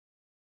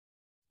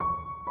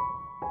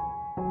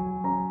Welcome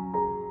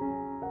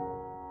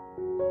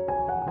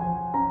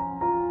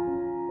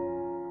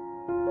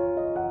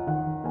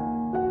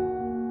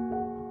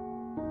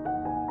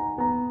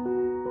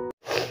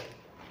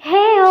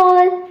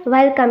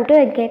to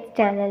எட்கெட்ஸ்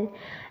channel.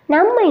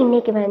 நம்ம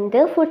இன்றைக்கி வந்து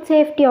ஃபுட்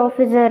சேஃப்டி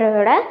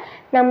ஆஃபீஸரோட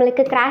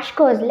நம்மளுக்கு கிராஷ்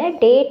கோர்ஸில்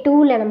டே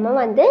 2ல் நம்ம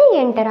வந்து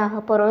என்டர் ஆக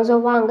போகிறோம். ஸோ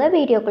வாங்க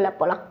வீடியோக்குள்ளே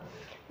போகலாம்.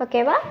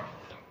 ஓகேவா?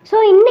 ஸோ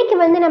இன்றைக்கி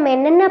வந்து நம்ம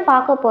என்னென்ன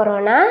பார்க்க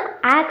போகிறோன்னா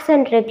acts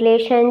and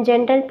regulation,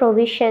 general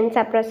provisions,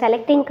 அப்புறம்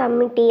செலக்டிங்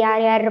கமிட்டி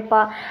யார் யார்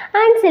இருப்பா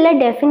அண்ட் சில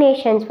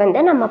டெஃபினேஷன்ஸ்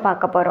வந்து நம்ம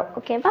பார்க்க போகிறோம்.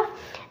 ஓகேவா?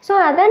 ஸோ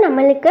அதான்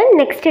நம்மளுக்கு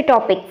நெக்ஸ்ட்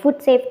டாபிக்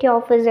ஃபுட் சேஃப்டி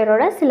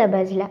ஆஃபீஸரோட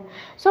சிலபஸில்.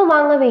 ஸோ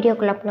வாங்க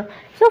வீடியோக்குள்ளே போகலாம்.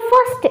 So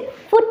first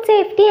food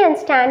safety and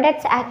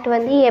standards act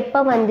வந்து எப்போ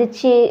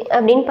வந்துச்சு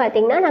அப்படின்னு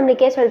பார்த்தீங்கன்னா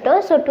நம்மளுக்கே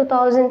சொல்லிட்டோம். ஸோ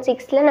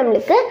 2006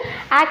 நம்மளுக்கு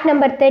ஆக்ட்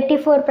நம்பர்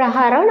 34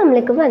 பிரகாரம்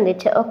நம்மளுக்கு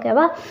வந்துச்சு.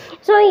 ஓகேவா?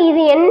 ஸோ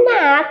இது என்ன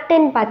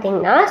ஆக்டுன்னு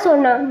பார்த்தீங்கன்னா, ஸோ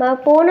நம்ம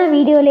போன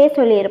வீடியோலேயே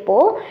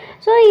சொல்லியிருப்போம்.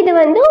 ஸோ இது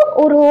வந்து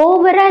ஒரு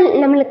ஓவரால்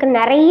நம்மளுக்கு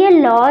நிறைய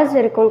லாஸ்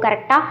இருக்கும்.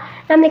 கரெக்டாக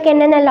நம்மளுக்கு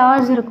என்னென்ன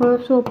லாஸ் இருக்கும்?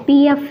 So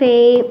PFA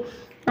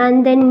and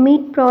then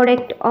meet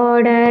product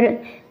order,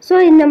 so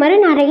இந்த மாதிரி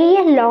நிறைய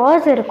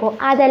லாஸ் இருக்கும்.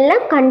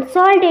 அதெல்லாம்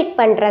கன்சால்டேட்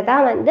பண்ணுறதா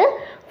வந்து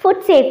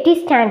ஃபுட் சேஃப்டி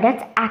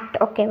ஸ்டாண்டர்ட்ஸ் ஆக்ட்.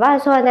 ஓகேவா?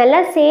 ஸோ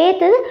அதெல்லாம்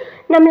சேர்த்து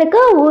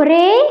நம்மளுக்கு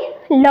ஒரே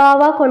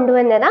லாவாக கொண்டு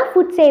வந்ததான்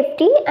food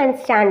safety and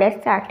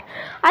standards act.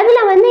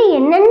 அதில் வந்து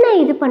என்னென்ன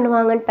இது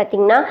பண்ணுவாங்கன்னு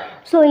பார்த்திங்கன்னா,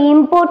 ஸோ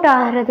இம்போர்ட்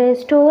ஆகிறது,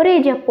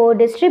 ஸ்டோரேஜ் அப்போது,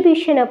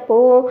 டிஸ்ட்ரிபியூஷன்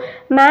அப்போது,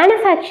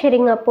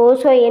 மேனுஃபேக்சரிங் அப்போது,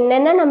 ஸோ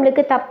என்னென்ன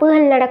நம்மளுக்கு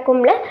தப்புகள்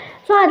நடக்கும்ல,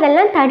 ஸோ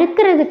அதெல்லாம்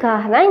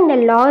தடுக்கிறதுக்காக தான் இந்த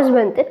லாஸ்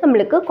வந்து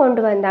நம்மளுக்கு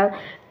கொண்டு வந்தாங்க.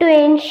 டு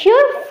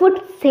என்ஷூர்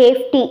ஃபுட்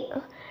சேஃப்டி,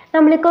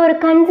 நம்மளுக்கு ஒரு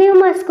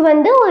கன்சியூமர்ஸ்க்கு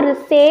வந்து ஒரு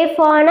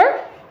சேஃபான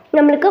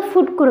நம்மளுக்கு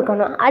ஃபுட்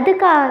கொடுக்கணும்.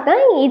 அதுக்காக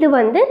தான் இது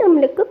வந்து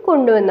நம்மளுக்கு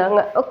கொண்டு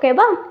வந்தாங்க.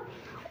 ஓகேவா?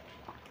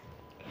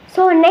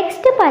 ஸோ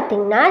நெக்ஸ்ட்டு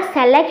பார்த்திங்கன்னா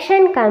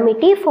selection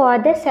committee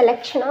for the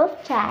selection of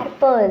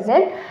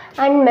chairperson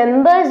and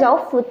members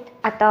of food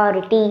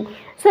authority.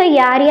 So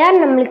யார் யார்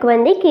நம்மளுக்கு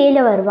வந்து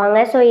கீழே வருவாங்க,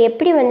 ஸோ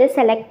எப்படி வந்து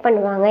செலக்ட்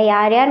பண்ணுவாங்க,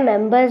 யார் யார்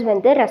மெம்பர்ஸ்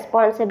வந்து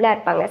ரெஸ்பான்சிபிளாக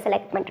இருப்பாங்க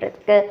செலக்ட்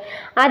பண்ணுறதுக்கு,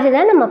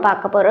 அதுதான் நம்ம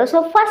பார்க்க போகிறோம். ஸோ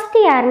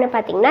ஃபஸ்ட்டு யாருன்னு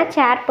பார்த்திங்கன்னா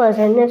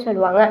சேர்பர்சன்னு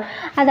சொல்லுவாங்க,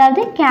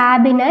 அதாவது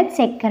கேபினட்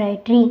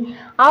செக்ரட்டரி,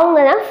 அவங்க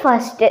தான்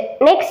ஃபஸ்ட்டு.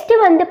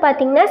 நெக்ஸ்ட்டு வந்து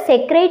பார்த்திங்கன்னா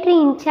செக்ரட்டரி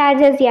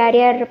இன்சார்ஜஸ் யார்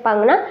யார்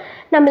இருப்பாங்கன்னா,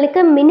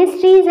 நம்மளுக்கு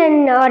மினிஸ்ட்ரிஸ்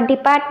அண்ட்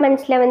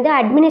டிபார்ட்மெண்ட்ஸில் வந்து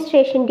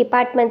அட்மினிஸ்ட்ரேஷன்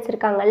டிபார்ட்மெண்ட்ஸ்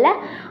இருக்காங்கல்ல,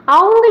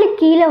 அவங்களுக்கு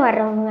கீழே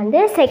வர்றவங்க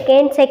வந்து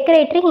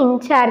செக்ரட்டரி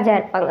இன்சார்ஜாக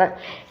இருப்பாங்க.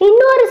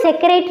 இன்னொரு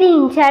செக்ரட்டரி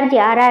இன்சார்ஜ்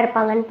யாராக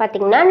இருப்பாங்கன்னு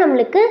பார்த்திங்கன்னா,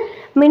 நம்மளுக்கு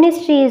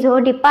மினிஸ்ட்ரிஸோ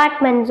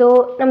டிபார்ட்மெண்ட்ஸோ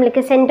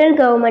நம்மளுக்கு சென்ட்ரல்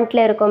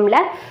கவர்மெண்ட்டில் இருக்கும்ல,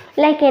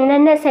 லைக்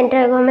என்னென்ன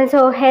சென்ட்ரல் கவர்மெண்ட்,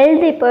 ஸோ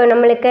ஹெல்த், இப்போ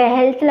நம்மளுக்கு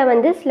ஹெல்த்தில்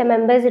வந்து சில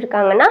மெம்பர்ஸ்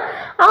இருக்காங்கன்னா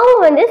அவங்க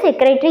வந்து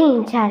செக்ரட்டரி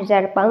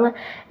இன்சார்ஜாக இருப்பாங்க.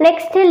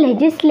 Next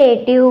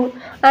legislative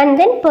and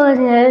then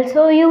personal,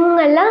 so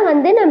இவங்கெல்லாம்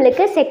வந்து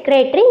நம்மளுக்கு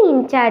செக்ரட்டரி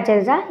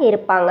இன்சார்ஜஸாக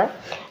இருப்பாங்க.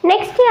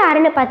 நெக்ஸ்ட்டு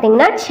யாருன்னு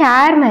பார்த்தீங்கன்னா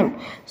chairman,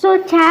 so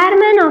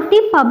chairman of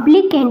the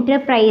public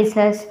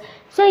enterprises,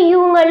 so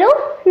இவங்களும்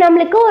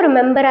நம்மளுக்கு ஒரு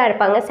மெம்பராக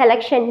இருப்பாங்க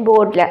செலெக்ஷன்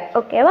போர்டில்.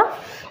 ஓகேவா?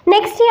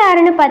 நெக்ஸ்ட்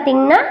யாருன்னு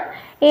பார்த்தீங்கன்னா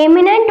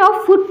எமினன்ட் ஆஃப்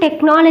ஃபுட்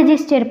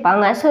டெக்னாலஜிஸ்ட்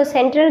இருப்பாங்க. So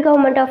central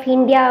government of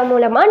India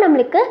மூலமாக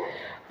நம்மளுக்கு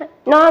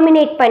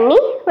நாமினேட் பண்ணி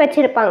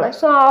வச்சுருப்பாங்க.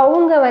 ஸோ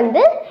அவங்க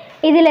வந்து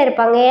இதில்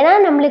இருப்பாங்க. ஏன்னா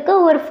நம்மளுக்கு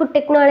ஒரு ஃபுட்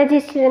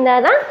டெக்னாலஜிஸ்ட்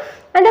இருந்தால் தான்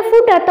அந்த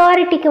ஃபுட்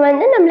அத்தாரிட்டிக்கு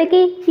வந்து நம்மளுக்கு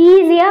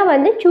ஈஸியாக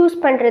வந்து சூஸ்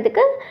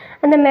பண்ணுறதுக்கு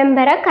அந்த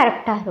மெம்பராக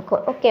கரெக்டாக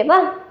இருக்கும். ஓகேவா?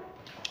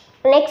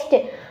 Next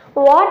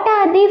what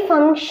are the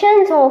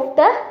functions of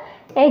the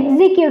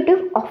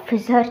executive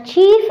officer,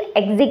 chief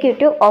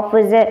executive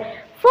officer.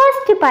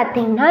 First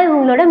பார்த்திங்கன்னா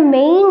இவங்களோட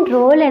மெயின்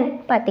ரோல்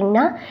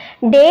பார்த்திங்கன்னா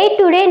டே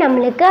டு டே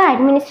நம்மளுக்கு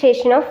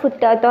அட்மினிஸ்ட்ரேஷன் ஆஃப்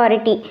ஃபுட்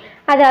அத்தாரிட்டி,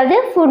 அதாவது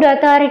ஃபுட்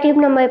அத்தாரிட்டி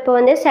நம்ம இப்போ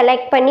வந்து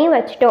செலக்ட் பண்ணி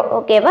வச்சுட்டோம்.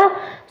 ஓகேவா?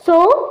 ஸோ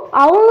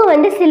அவங்க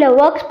வந்து சில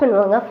ஒர்க்ஸ்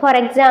பண்ணுவாங்க. ஃபார்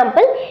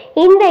எக்ஸாம்பிள்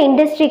இந்த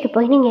இண்டஸ்ட்ரிக்கு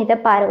போய் நீங்கள் இதை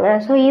பாருங்கள்.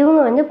 ஸோ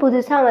இவங்க வந்து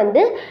புதுசாக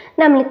வந்து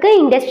நம்மளுக்கு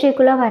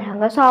இண்டஸ்ட்ரிக்குள்ளே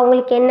வராங்க. ஸோ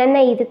அவங்களுக்கு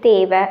என்னென்ன இது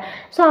தேவை,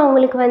 ஸோ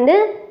அவங்களுக்கு வந்து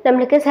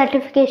நம்மளுக்கு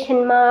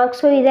சர்டிஃபிகேஷன்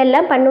மார்க்ஸ், ஸோ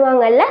இதெல்லாம்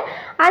பண்ணுவாங்கல்ல,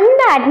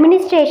 அந்த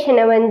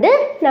அட்மினிஸ்ட்ரேஷனை வந்து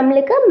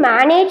நம்மளுக்கு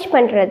மேனேஜ்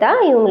பண்ணுறதா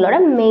இவங்களோட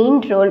மெயின்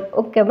ரோல்.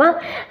 ஓகேவா?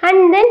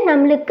 அண்ட் தென்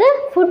நம்மளுக்கு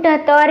ஃபுட்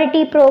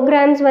அத்தாரிட்டி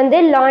ப்ரோக்ராம்ஸ் வந்து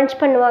லான்ச்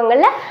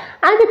பண்ணுவாங்கள்ல,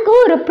 அதுக்கு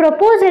ஒரு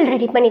ப்ரொப்போசல்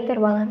ரெடி பண்ணி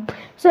தருவாங்க.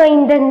 ஸோ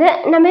இந்த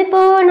நம்ம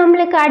இப்போது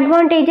நம்மளுக்கு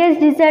அட்வான்டேஜஸ்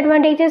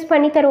டிஸ்அட்வான்டேஜஸ்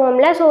பண்ணி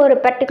தருவோம்ல, ஸோ ஒரு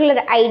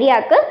பர்டிகுலர்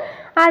ஐடியாவுக்கு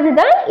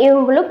அதுதான்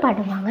இவங்களும்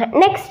பண்ணுவாங்க.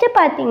 நெக்ஸ்ட்டு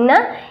பார்த்திங்கன்னா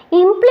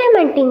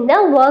implementing the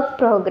work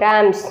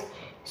programs,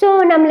 so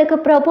நம்மளுக்கு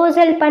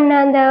ப்ரொப்போசல் பண்ண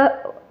அந்த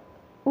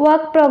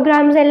ஒர்க்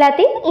ப்ரோக்ராம்ஸ்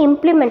எல்லாத்தையும்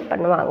இம்ப்ளிமெண்ட்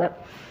பண்ணுவாங்க.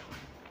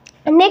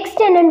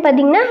 நெக்ஸ்ட் என்னென்னு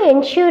பார்த்திங்கன்னா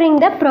ensuring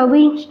the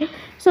provision,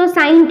 so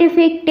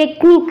scientific,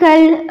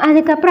 technical,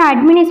 அதுக்கப்புறம்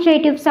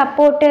அட்மினிஸ்ட்ரேட்டிவ்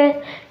சப்போர்ட்டு,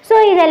 ஸோ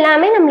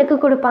இதெல்லாமே நம்மளுக்கு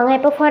கொடுப்பாங்க.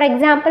 இப்போ ஃபார்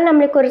எக்ஸாம்பிள்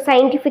நம்மளுக்கு ஒரு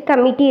சயின்டிஃபிக்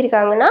கமிட்டி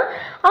இருக்காங்கன்னா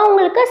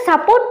அவங்களுக்கு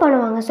சப்போர்ட்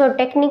பண்ணுவாங்க. ஸோ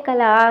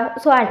டெக்னிக்கலாக,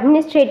 ஸோ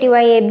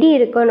அட்மினிஸ்ட்ரேட்டிவாக எப்படி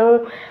இருக்கணும்,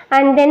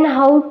 அண்ட் தென்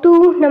ஹவு டு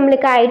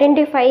நம்மளுக்கு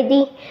ஐடென்டிஃபை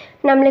தி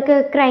நம்மளுக்கு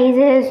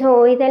க்ரைசிஸ், ஸோ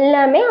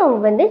இதெல்லாமே அவங்க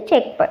வந்து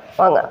செக்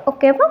பண்ணுவாங்க.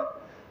 ஓகேவா?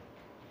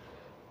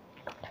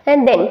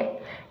 And then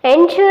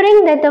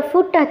ensuring that the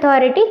food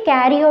authority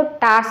carry out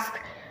tasks.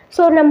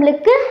 So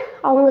நம்மளுக்கு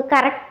அவங்க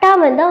கரெக்டாக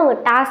வந்து அவங்க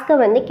டாஸ்க்கை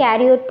வந்து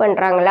கேரி அவுட்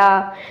பண்ணுறாங்களா.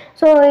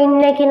 ஸோ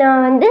இன்றைக்கி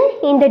நான் வந்து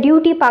இந்த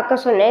டியூட்டி பார்க்க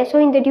சொன்னேன். ஸோ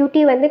இந்த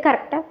டியூட்டி வந்து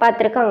கரெக்டாக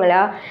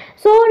பார்த்துருக்காங்களா.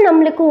 ஸோ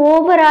நம்மளுக்கு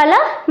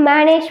ஓவராலாக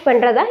மேனேஜ்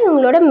பண்ணுறதா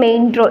இவங்களோட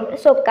மெயின் ரோல்.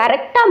 ஸோ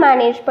கரெக்டாக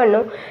மேனேஜ்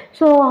பண்ணும்.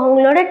 ஸோ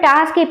அவங்களோட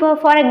டாஸ்க் இப்போ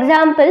ஃபார்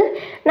எக்ஸாம்பிள்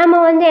நம்ம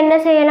வந்து என்ன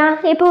செய்யலாம்,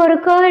 இப்போ ஒரு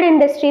கர்ட்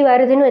இண்டஸ்ட்ரி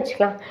வருதுன்னு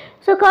வச்சுக்கலாம்.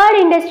 ஸோ கர்ட்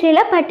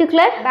இண்டஸ்ட்ரியில்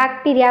பர்டிகுலர்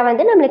பாக்டீரியா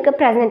வந்து நம்மளுக்கு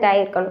ப்ரெசென்ட்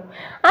ஆகிருக்கணும்.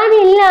 அது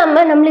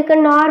இல்லாமல் நம்மளுக்கு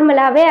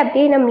நார்மலாகவே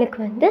அப்படியே நம்மளுக்கு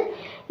வந்து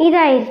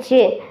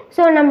இதாகிடுச்சு.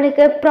 ஸோ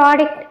நம்மளுக்கு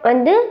ப்ராடக்ட்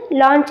வந்து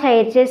லான்ச்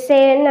ஆகிடுச்சு,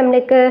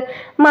 நம்மளுக்கு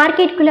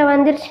மார்க்கெட்டுக்குள்ளே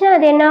வந்துருச்சுன்னா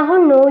அது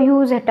என்னாகும், no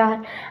use at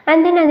all.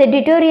 And then அது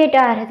டிட்டோரியேட்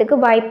ஆகிறதுக்கு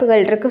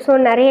வாய்ப்புகள் இருக்குது. ஸோ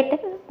நிறைய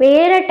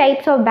வேறு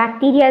டைப்ஸ் ஆஃப்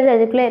பாக்டீரியாஸ்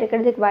அதுக்குள்ளே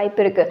இருக்கிறதுக்கு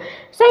வாய்ப்பு இருக்குது.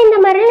 ஸோ இந்த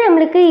மாதிரி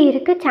நம்மளுக்கு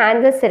இருக்க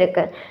சான்சஸ்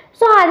இருக்குது.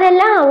 ஸோ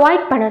அதெல்லாம்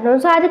அவாய்ட் பண்ணணும்.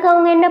 ஸோ அதுக்கு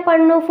அவங்க என்ன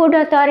பண்ணணும், ஃபுட்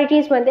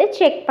அத்தாரிட்டிஸ் வந்து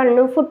செக்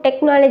பண்ணணும், ஃபுட்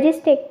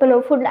டெக்னாலஜிஸ் செக்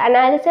பண்ணணும், ஃபுட்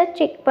அனாலிசிஸ்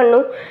செக்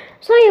பண்ணணும்.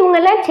 ஸோ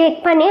இவங்கெல்லாம் செக்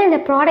பண்ணி அந்த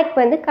ப்ராடக்ட்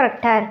வந்து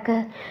கரெக்டாக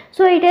இருக்குது.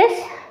 So it is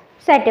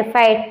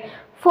certified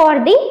for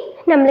the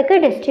நம்மளுக்கு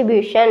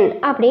டிஸ்ட்ரிபியூஷன்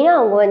அப்படின்னு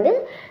அவங்க வந்து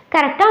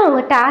கரெக்டாக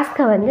அவங்க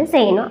டாஸ்க்கை வந்து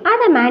செய்யணும்.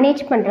 அதை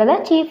மேனேஜ் பண்ணுறதா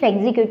சீஃப்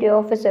எக்ஸிக்யூட்டிவ்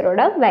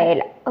ஆஃபீஸரோட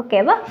வேலை.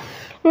 ஓகேவா.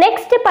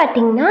 நெக்ஸ்ட்டு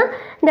பார்த்திங்கன்னா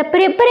இந்த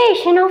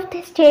preparation of the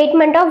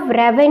statement of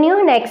revenue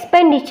and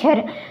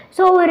expenditure.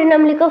 So ஒரு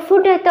நம்மளுக்கு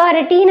ஃபுட்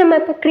அத்தாரிட்டி நம்ம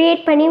இப்போ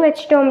க்ரியேட் பண்ணி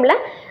வச்சிட்டோம்ல.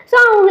 ஸோ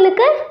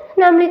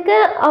நம்மளுக்கு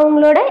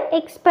அவங்களோட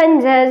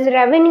எக்ஸ்பென்சஸ்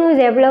ரெவென்யூஸ்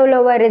எவ்வளோ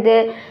வருது,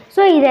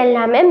 ஸோ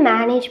இதெல்லாமே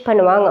மேனேஜ்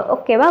பண்ணுவாங்க.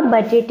 ஓகேவா,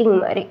 பட்ஜெட்டிங்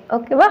மாதிரி.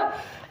 ஓகேவா.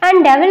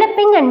 And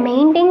developing and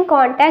maintain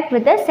contact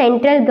with the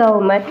central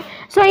government.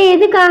 So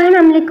எதுக்காக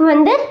நம்மளுக்கு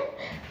வந்து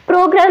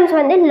ப்ரோக்ராம்ஸ்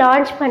வந்து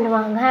லான்ச்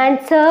பண்ணுவாங்க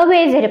அண்ட்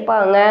சர்வேஸ்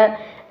எடுப்பாங்க.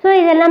 ஸோ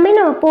இதெல்லாமே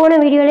நம்ம போன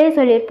வீடியோலேயே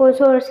சொல்லியிருப்போம்.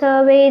 ஸோ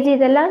சர்வேஸ்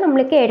இதெல்லாம்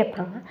நம்மளுக்கு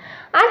எடுப்பாங்க.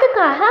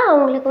 அதுக்காக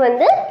அவங்களுக்கு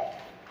வந்து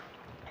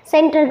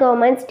சென்ட்ரல்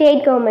கவர்மெண்ட்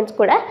ஸ்டேட் கவர்மெண்ட்ஸ்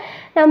கூட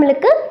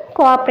நம்மளுக்கு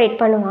கோஆப்ரேட்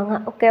பண்ணுவாங்க.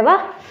 ஓகேவா.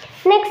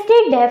 Next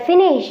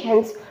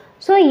definitions.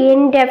 ஸோ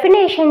என்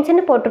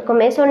டெஃபினேஷன்ஸ்னு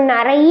போட்டிருக்கோமே. ஸோ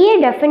நிறைய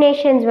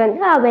டெஃபினேஷன்ஸ்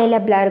வந்து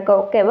அவைலபிளாக இருக்குது.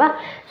 ஓகேவா.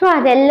 ஸோ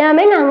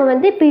அதெல்லாமே நாங்கள்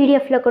வந்து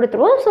பிடிஎஃப்பில்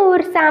கொடுத்துருவோம். ஸோ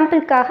ஒரு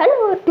சாம்பிளுக்காக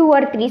நான் ஒரு 2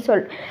 or 3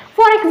 சொல்கிறேன்.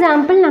 ஃபார்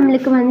எக்ஸாம்பிள்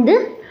நம்மளுக்கு வந்து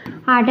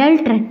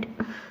அடல்ட்ரண்ட்.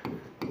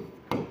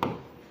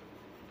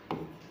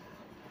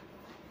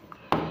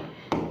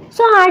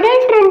 ஸோ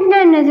அடல்ட்ரண்ட்னா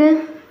என்னது,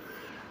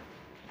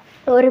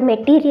 ஒரு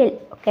மெட்டீரியல்.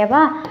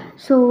 ஓகேவா.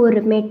 ஸோ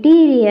ஒரு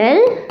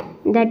மெட்டீரியல்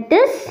தட்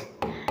இஸ்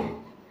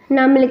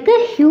நம்மளுக்கு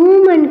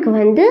ஹியூமனுக்கு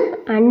வந்து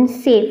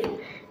unsafe.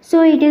 So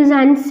it is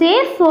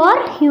unsafe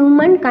for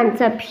human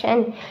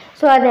consumption.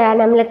 So அது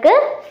நம்மளுக்கு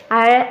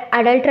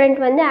அடல்ட்ரண்ட்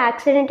வந்து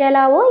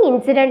ஆக்சிடென்டலாகவோ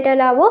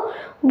இன்சிடென்டலாகவோ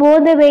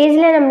போத்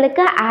வேஸில்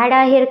நம்மளுக்கு ஆட்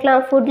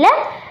ஆகியிருக்கலாம் ஃபுட்டில்.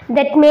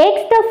 That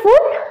makes the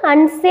food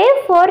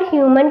unsafe for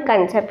human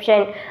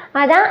consumption.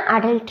 அதான்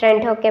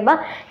அடல்ட்ரண்ட். ஓகேவா.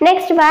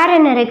 நெக்ஸ்ட் வேறு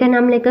என்ன இருக்குது,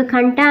 நம்மளுக்கு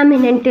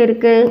கண்டாமினன்ட்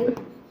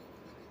இருக்குது.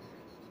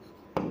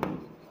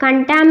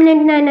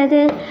 கண்டாமினன்ட்னா என்னது,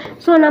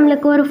 ஸோ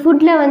நம்மளுக்கு ஒரு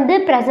ஃபுட்டில் வந்து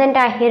ப்ரெசென்ட்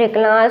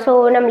ஆகியிருக்கலாம். ஸோ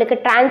நம்மளுக்கு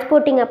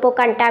டிரான்ஸ்போர்ட்டிங் அப்போது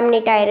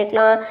contaminate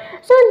ஆகிருக்கலாம்.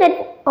 So that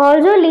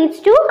also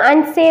leads to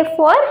unsafe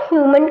for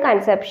human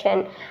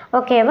consumption.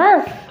 ஓகேவா.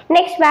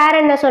 நெக்ஸ்ட் வேறு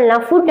என்ன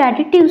சொல்லலாம், ஃபுட்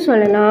அடிட்டிவ்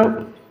சொல்லலாம்.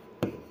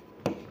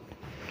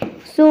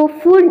 ஸோ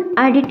ஃபுட்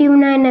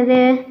அடிட்டிவ்னா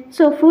என்னது,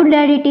 ஸோ ஃபுட்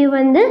அடிட்டிவ்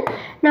வந்து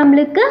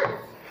நம்மளுக்கு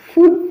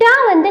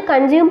ஃபுட்டாக வந்து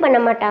கன்சியூம் பண்ண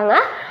மாட்டாங்க,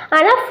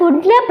 ஆனால்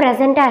ஃபுட்டில்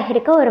ப்ரெசென்ட்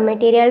ஆகியிருக்க ஒரு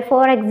மெட்டீரியல்.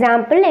 ஃபார்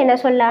எக்ஸாம்பிள் என்ன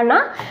சொல்லலாம்னா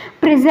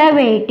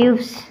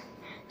ப்ரிசர்வேட்டிவ்ஸ்.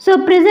 ஸோ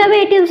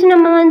ப்ரிசர்வேட்டிவ்ஸ்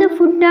நம்ம வந்து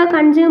ஃபுட்டாக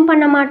கன்சியூம்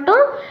பண்ண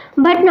மாட்டோம்,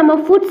 பட் நம்ம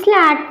ஃபுட்ஸில்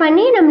ஆட்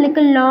பண்ணி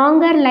நம்மளுக்கு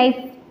லாங்கர்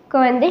லைஃப்க்கு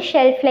வந்து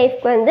ஷெல்ஃப்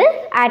லைஃப்க்கு வந்து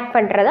ஆட்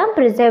பண்ணுறதா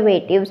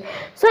ப்ரிசர்வேட்டிவ்ஸ்.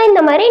 ஸோ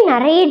இந்த மாதிரி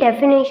நிறைய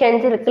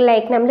டெஃபினேஷன்ஸ் இருக்குது.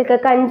 லைக் நம்மளுக்கு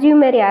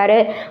கன்சியூமர் யார்,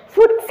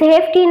 ஃபுட்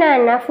சேஃப்டினா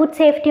என்ன, ஃபுட்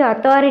சேஃப்டி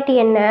அத்தாரிட்டி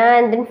என்ன,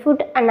 and then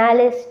food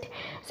analyst.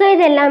 So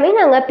இது எல்லாமே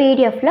நாங்கள்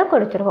பிடிஎஃப்பில்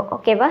கொடுத்துருவோம்.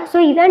 ஓகேவா. ஸோ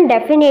இதான்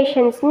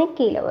டெஃபினேஷன்ஸ்னு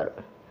கீழே வரும்.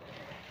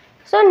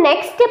 ஸோ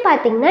நெக்ஸ்ட்டு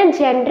பார்த்திங்கன்னா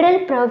general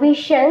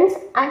provisions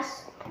us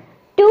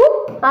to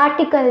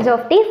articles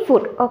of the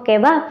food.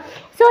 ஓகேவா.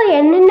 ஸோ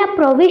என்னென்ன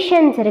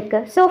ப்ரொவிஷன்ஸ்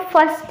இருக்குது. ஸோ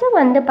ஃபஸ்ட்டு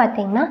வந்து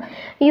பார்த்திங்கன்னா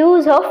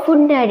use of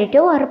food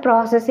additive R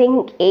processing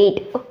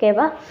eight.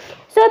 ஓகேவா.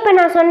 ஸோ இப்போ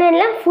நான்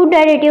சொன்னேன்ல ஃபுட்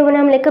அடிட்டிவ்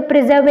நம்மளுக்கு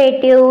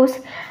ப்ரிசர்வேட்டிவ்ஸ்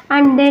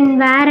அண்ட் தென்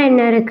வேறு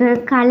என்ன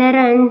இருக்குது,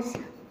 கலரன்ஸ்,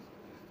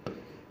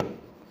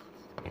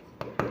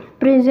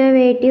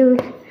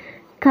 ப்ரிசர்வேட்டிவ்ஸ்,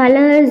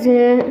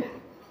 கலர்ஸு.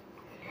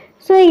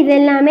 ஸோ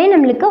இதெல்லாமே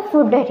நம்மளுக்கு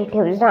ஃபுட்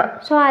அடிட்டிவ்ஸ் தான்.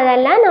 ஸோ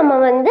அதெல்லாம் நம்ம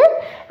வந்து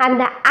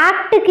அந்த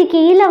ஆக்டுக்கு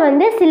கீழே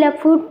வந்து சில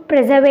ஃபுட்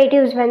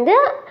ப்ரிசர்வேட்டிவ்ஸ் வந்து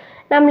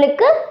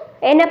நம்மளுக்கு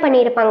என்ன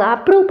பண்ணியிருப்பாங்க,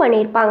 அப்ரூவ்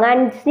பண்ணியிருப்பாங்க.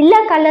 அண்ட் சில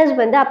கலர்ஸ்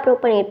வந்து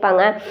அப்ரூவ்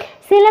பண்ணியிருப்பாங்க,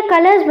 சில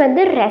கலர்ஸ்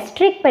வந்து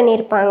ரெஸ்ட்ரிக்ட்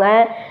பண்ணியிருப்பாங்க.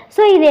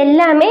 ஸோ இது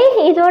எல்லாமே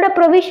இதோட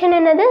ப்ரொவிஷன்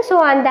என்னது, ஸோ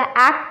அந்த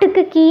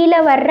ஆக்டுக்கு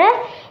கீழே வர்ற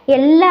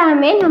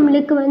எல்லாமே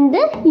நம்மளுக்கு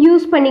வந்து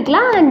யூஸ்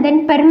பண்ணிக்கலாம். அண்ட்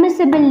தென்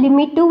பெர்மிசிபிள்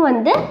லிமிட்டும்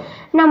வந்து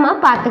நம்ம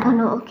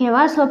பார்த்துக்கணும்.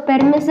 ஓகேவா? ஸோ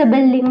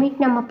பெர்மிசபிள் லிமிட்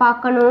நம்ம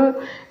பார்க்கணும்.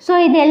 ஸோ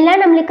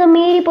இதெல்லாம் நம்மளுக்கு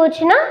மீறி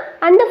போச்சுன்னா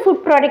அந்த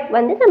ஃபுட் ப்ராடக்ட்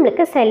வந்து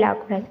நம்மளுக்கு செல்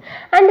ஆகக்கூடாது.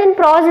 And then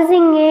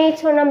processing age,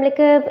 so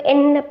நம்மளுக்கு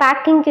என்ன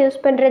பேக்கிங்க்கு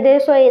யூஸ் பண்ணுறது,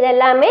 ஸோ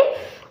இதெல்லாமே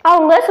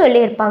அவங்க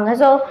சொல்லியிருப்பாங்க.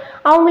 ஸோ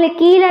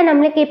அவங்களுக்கு கீழே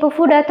நம்மளுக்கு இப்போ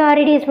ஃபுட்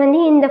அத்தாரிட்டிஸ் வந்து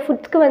இந்த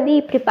ஃபுட்ஸ்க்கு வந்து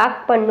இப்படி பேக்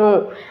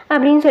பண்ணும்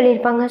அப்படின்னு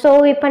சொல்லியிருப்பாங்க. ஸோ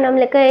இப்போ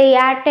நம்மளுக்கு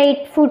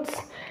ஏர்டைட் ஃபுட்ஸ்,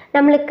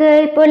 நம்மளுக்கு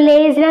இப்போ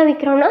லேஸ்லாம்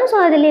விற்கிறோன்னா ஸோ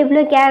அதில்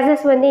இவ்வளோ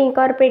கேஸஸ் வந்து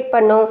இன்கார்பரேட்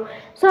பண்ணும்.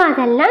 ஸோ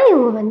அதெல்லாம்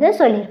இவங்க வந்து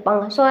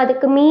சொல்லியிருப்பாங்க. ஸோ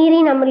அதுக்கு மீறி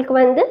நம்மளுக்கு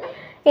வந்து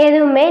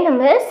எதுவுமே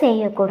நம்ம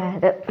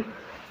செய்யக்கூடாது.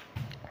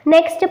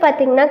 நெக்ஸ்ட்டு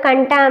பார்த்திங்கன்னா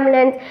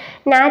contaminants,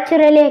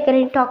 naturally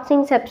occurring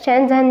toxic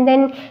substance and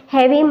then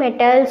heavy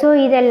metal. So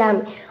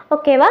இதெல்லாமே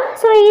ஓகேவா?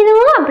 ஸோ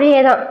இதுவும் அப்படியே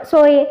தான். ஸோ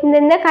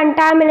இந்த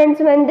கண்டாமினன்ஸ்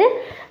வந்து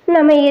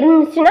நம்ம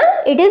இருந்துச்சுன்னா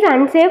it is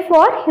unsafe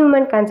for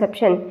human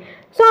consumption.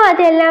 So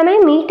அது எல்லாமே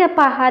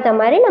மீட்டப் ஆகாத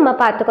மாதிரி நம்ம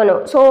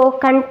பார்த்துக்கணும். ஸோ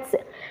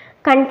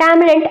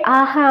கண்டாமினன்ட்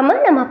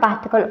ஆகாமல் நம்ம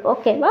பார்த்துக்கணும்.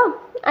 ஓகேவா?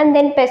 And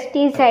then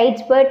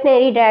pesticides,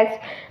 veterinary drugs,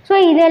 so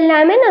இது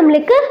எல்லாமே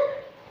நம்மளுக்கு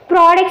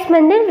ப்ராடக்ட்ஸ்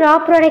வந்து ரா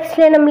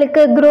ப்ராடக்ட்ஸில்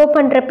நம்மளுக்கு க்ரோ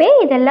பண்ணுறப்பே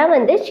இதெல்லாம்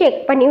வந்து செக்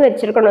பண்ணி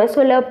வச்சுருக்கணும்.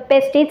 சில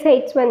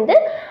பெஸ்டிசைட்ஸ் வந்து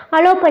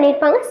அலோவ்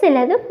பண்ணியிருப்பாங்க,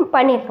 சிலது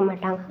பண்ணியிருக்க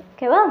மாட்டாங்க.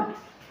 ஓகேவா?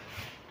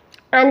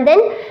 And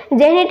then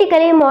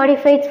genetically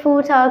modified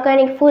foods,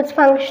 organic foods,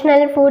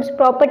 functional foods,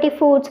 property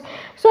foods,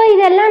 so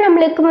இதெல்லாம்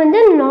நம்மளுக்கு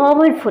வந்து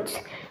நாவல் ஃபுட்ஸ்.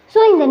 ஸோ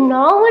இந்த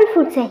நாவல்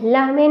ஃபுட்ஸ்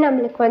எல்லாமே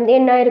நம்மளுக்கு வந்து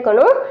என்ன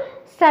இருக்கணும்,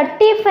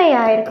 சர்டிஃபை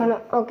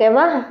ஆகிருக்கணும்.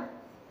 ஓகேவா?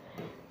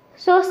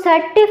 ஸோ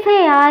சர்டிஃபை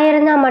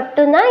ஆகிருந்தால்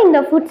மட்டும்தான் இந்த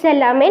ஃபுட்ஸ்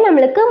எல்லாமே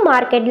நம்மளுக்கு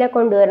மார்க்கெட்டில்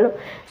கொண்டு வரணும்.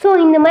 ஸோ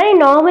இந்த மாதிரி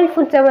நாவல்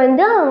ஃபுட்ஸை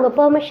வந்து அவங்க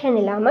பெர்மிஷன்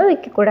இல்லாமல்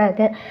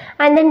விற்கக்கூடாது.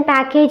 And then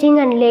packaging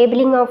and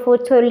labelling of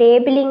food. So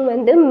labelling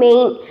வந்து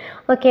மெயின்.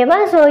 ஓகேவா?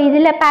 ஸோ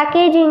இதில்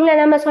பேக்கேஜிங்கில்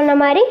நம்ம சொன்ன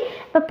மாதிரி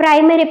இப்போ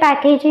ப்ரைமரி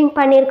பேக்கேஜிங்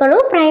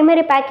பண்ணியிருக்கணும்,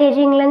 ப்ரைமரி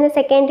பேக்கேஜிங்லேருந்து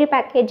செகண்டரி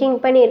பேக்கேஜிங்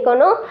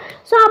பண்ணியிருக்கணும்.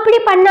 ஸோ அப்படி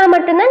பண்ணால்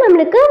மட்டும்தான்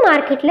நம்மளுக்கு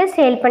மார்க்கெட்டில்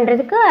சேல்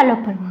பண்ணுறதுக்கு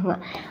அலோவ் பண்ணுவாங்க.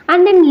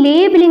 And then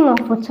labelling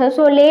of foods.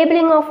 So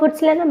labelling of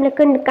ஃபுட்ஸில்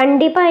நம்மளுக்கு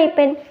கண்டிப்பாக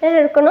இப்போ என்ன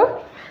இருக்கணும்,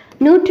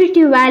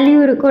 நியூட்ரிட்டிவ் வேல்யூ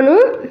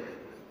இருக்கணும்.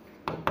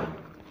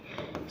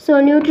 ஸோ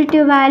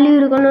நியூட்ரிட்டிவ் வேல்யூ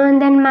இருக்கணும்.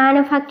 And then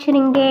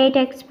manufacturing date,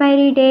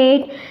 expiry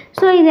date,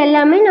 so இது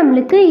எல்லாமே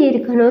நம்மளுக்கு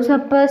இருக்கணும். ஸோ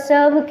இப்போ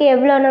சர்வுக்கு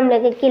எவ்வளோ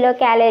நம்மளுக்கு கிலோ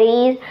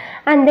கேலரிஸ்,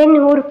 அண்ட் தென்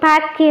ஒரு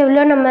பேக்கு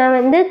எவ்வளோ நம்ம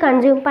வந்து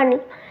கன்சியூம்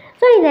பண்ணலாம்,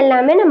 ஸோ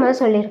இதெல்லாமே நம்ம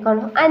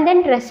சொல்லியிருக்கணும். And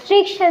then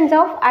restrictions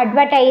of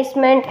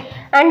advertisement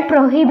and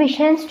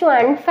ப்ரொஹிபிஷன்ஸ் to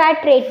unfair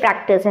trade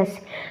practices.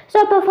 So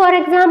இப்போ ஃபார்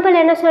எக்ஸாம்பிள்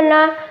என்ன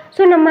சொல்லலாம்,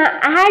 ஸோ நம்ம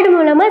ஆட்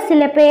மூலமாக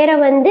சில பேரை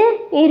வந்து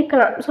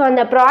ஈர்க்கலாம். ஸோ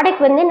அந்த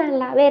ப்ராடக்ட் வந்து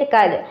நல்லாவே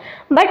இருக்காது,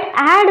 பட்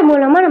ஆட்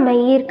மூலமாக நம்ம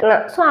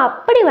ஈர்க்கலாம். ஸோ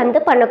அப்படி வந்து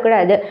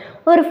பண்ணக்கூடாது.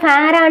 ஒரு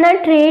ஃபேரான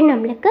ட்ரேட்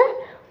நம்மளுக்கு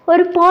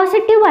ஒரு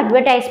பாசிட்டிவ்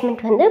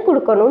அட்வர்டைஸ்மெண்ட் வந்து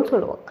கொடுக்கணும்னு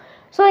சொல்லுவோம்.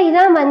 ஸோ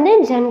இதான் வந்து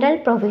ஜென்ரல்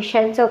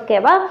ப்ரொவிஷன்ஸ்.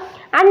 ஓகேவா?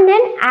 And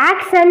then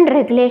acts and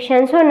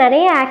regulations. So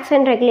நிறைய ஆக்ட்ஸ்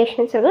அண்ட்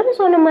ரெகுலேஷன்ஸ் இருக்குது.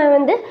 ஸோ நம்ம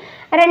வந்து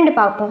ரெண்டு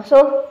பார்ப்போம். So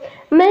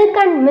milk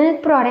and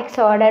milk products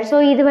order. So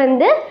இது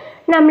வந்து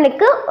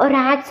நம்மளுக்கு ஒரு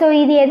ஆக்ட். ஸோ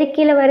இது எது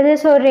கீழே வருது,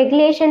 ஸோ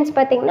ரெகுலேஷன்ஸ்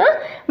பார்த்திங்கன்னா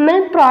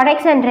மில்க்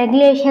ப்ராடக்ட்ஸ் அண்ட்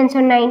ரெகுலேஷன்ஸ்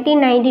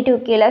 1992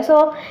 கீழே. ஸோ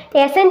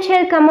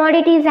எசென்ஷியல்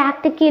கமாடிட்டிஸ்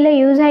ஆக்ட் கீழே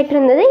யூஸ் ஆகிட்டு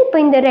இருந்தது, இப்போ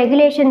இந்த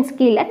ரெகுலேஷன்ஸ்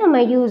கீழே நம்ம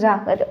யூஸ்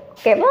ஆகுது.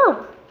 ஓகேவா?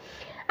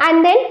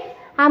 And then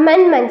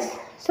amendments.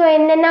 ஸோ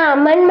என்னென்னா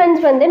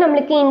அமெண்ட்மெண்ட்ஸ் வந்து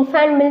நம்மளுக்கு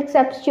infant milk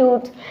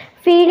substitutes,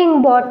 feeding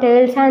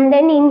bottles, and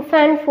then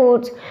infant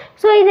foods.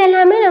 So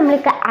இதெல்லாமே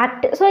நம்மளுக்கு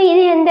ஆக்ட். ஸோ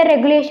இது எந்த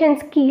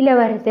ரெகுலேஷன்ஸ் கீழே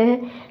வருது,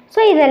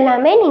 ஸோ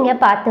இதெல்லாமே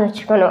நீங்கள் பார்த்து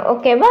வச்சுக்கணும்.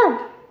 ஓகேவா?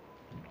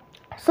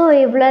 ஸோ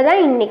இவ்வளோ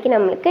தான் இன்றைக்கி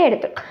நம்மளுக்கு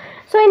எடுத்துரும்.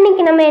 ஸோ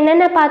இன்றைக்கி நம்ம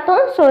என்னென்ன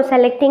பார்த்தோம், so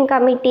selecting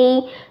committee,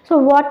 so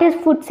what is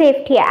food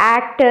safety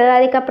act,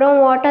 அதுக்கப்புறம்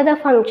what are the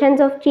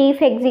functions of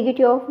chief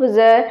executive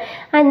officer,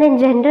 and then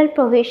general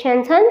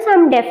provisions and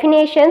some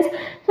definitions.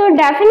 So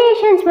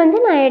definitions வந்து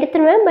நான்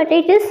எடுத்துருவேன், பட்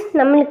இட் இஸ்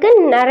நம்மளுக்கு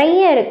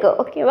நிறைய இருக்குது.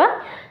 ஓகேவா?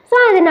 ஸோ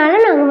அதனால்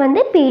நாங்கள்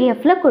வந்து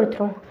பிடிஎஃப்பில்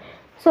கொடுத்துருவோம்.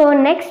 ஸோ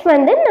நெக்ஸ்ட்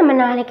வந்து நம்ம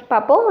நாளைக்கு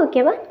பார்ப்போம்.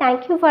 ஓகேவா?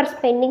 Thank you for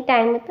spending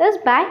time with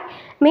us. Bye.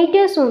 Meet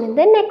you soon in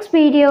the next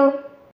video.